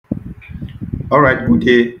All right, good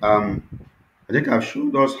day. I think I've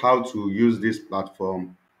showed us how to use this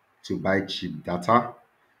platform to buy cheap data.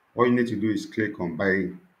 All you need to do is click on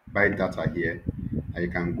buy data here, and you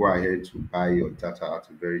can go ahead to buy your data at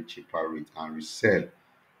a very cheaper rate and resell.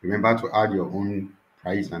 Remember to add your own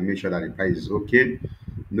price and make sure that the price is okay.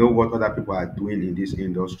 Know what other people are doing in this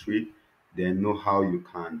industry, then know how you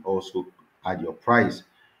can also add your price.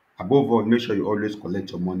 Above all, make sure you always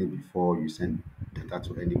collect your money before you send data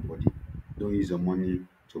to anybody. Don't use your money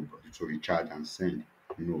to recharge and send.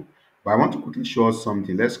 No. But I want to quickly show us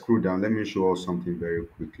something. Let's scroll down. Let me show us something very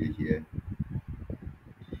quickly here.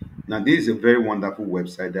 Now, this is a very wonderful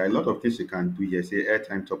website. There are a lot of things you can do here. Say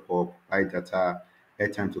airtime top up, buy data,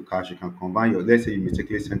 airtime to cash. You can convert your, let's say you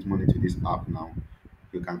mistakenly sent money to this app now.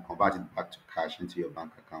 You can convert it back to cash into your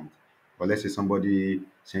bank account. Or let's say somebody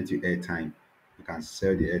sent you airtime. You can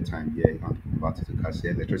sell the airtime here and convert it to cash. Say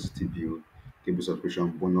electricity bill, cable subscription,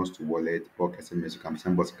 bonus to wallet, bulk SMS. You can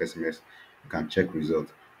send bulk SMS. You can check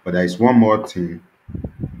results. But there is one more thing.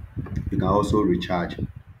 You can also recharge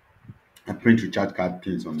and print recharge card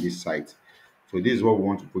pins on this site. So this is what we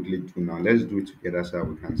want to quickly do now. Let's do it together so that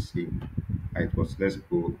we can see how it works. Let's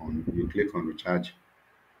go on. You click on recharge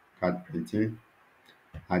card printing.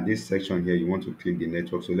 At this section here, you want to click the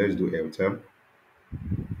network. So let's do Airtel.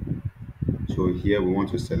 So here we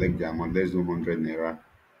want to select the amount. Let's do 100 naira.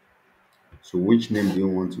 So which name do you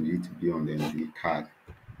want it to be on the card?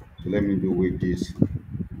 So let me do with this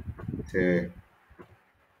Telecom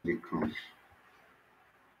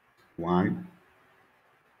one.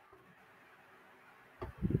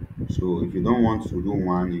 So if you don't want to do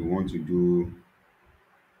one, you want to do,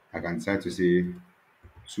 I can decide to say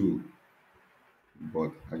two,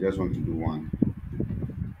 but I just want to do one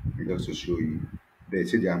just to show you. They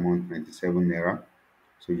see the amount 97 naira.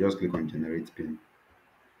 So you just click on generate pin.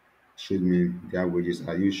 Should me their wages.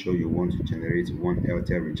 Are you sure you want to generate one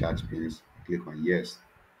Airtel recharge pins? Click on yes.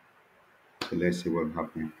 So let's see what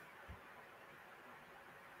happens.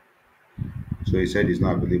 So he said it's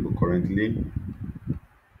not available currently.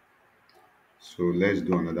 So let's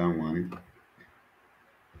do another one.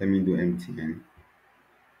 Let me do MTN.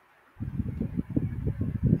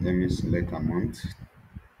 Let me select amount.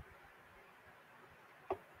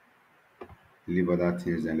 Leave other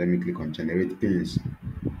things and let me click on generate pins.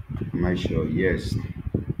 Am I sure? Yes.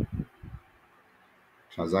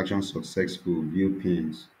 Transaction successful. View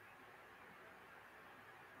pins.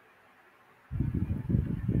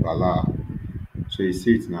 Voila. So you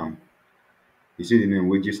see it now. You see the name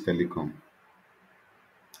Wages Telecom.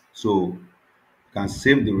 So you can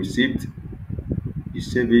save the receipt, you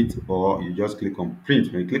save it, or you just click on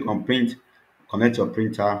print. When you click on print, connect your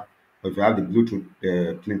printer. Or if you have the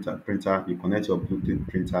Bluetooth printer, you connect your Bluetooth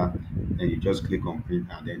printer, and you just click on print,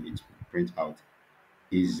 and then it print out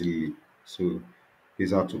easily. So this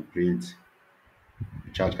is how to print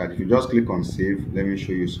recharge card. If you just click on save, let me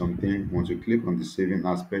show you something. Once you click on the saving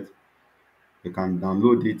aspect, you can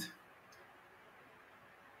download it,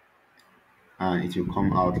 and it will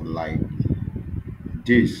come out like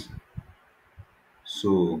this.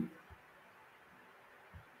 So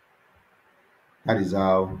that is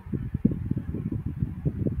how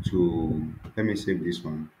to, let me save this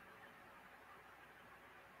one.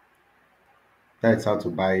 That's how to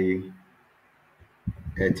buy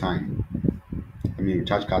airtime. I mean,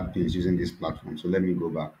 recharge card pins using this platform. So let me go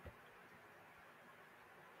back.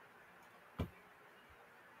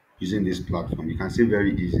 Using this platform, you can see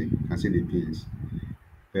very easy. You can see the pins.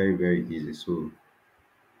 Very, very easy. So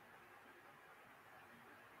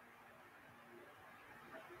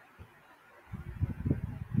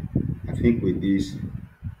I think with this,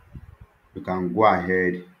 you can go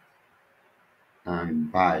ahead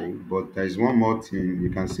and buy. But there is one more thing. You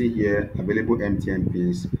can see here available MTN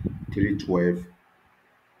pins 312,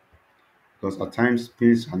 because at times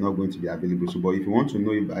pins are not going to be available. So, but if you want to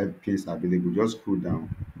know if pins are available, just scroll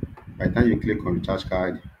down. By the time you click on recharge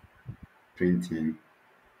card printing,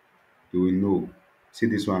 you will know. See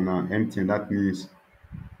this one now, MTN. That means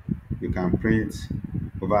you can print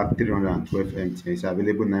over 312 MTN. It's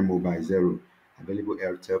available 9 mobile 0, available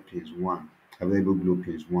Airtel pins 1, available Glow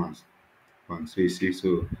pins 1. So you see,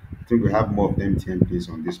 so I think we have more of MTN pins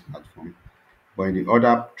on this platform. But in the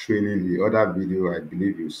other training, the other video, I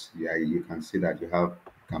believe you can see that you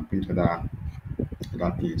can print other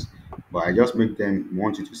pins. But I just make them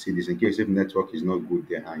want you to see this in case if network is not good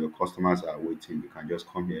there and your customers are waiting, you can just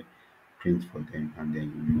come here, print for them, and then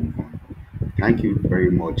you move on. Thank you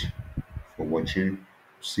very much for watching.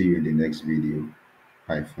 See you in the next video.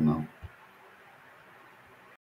 Bye for now.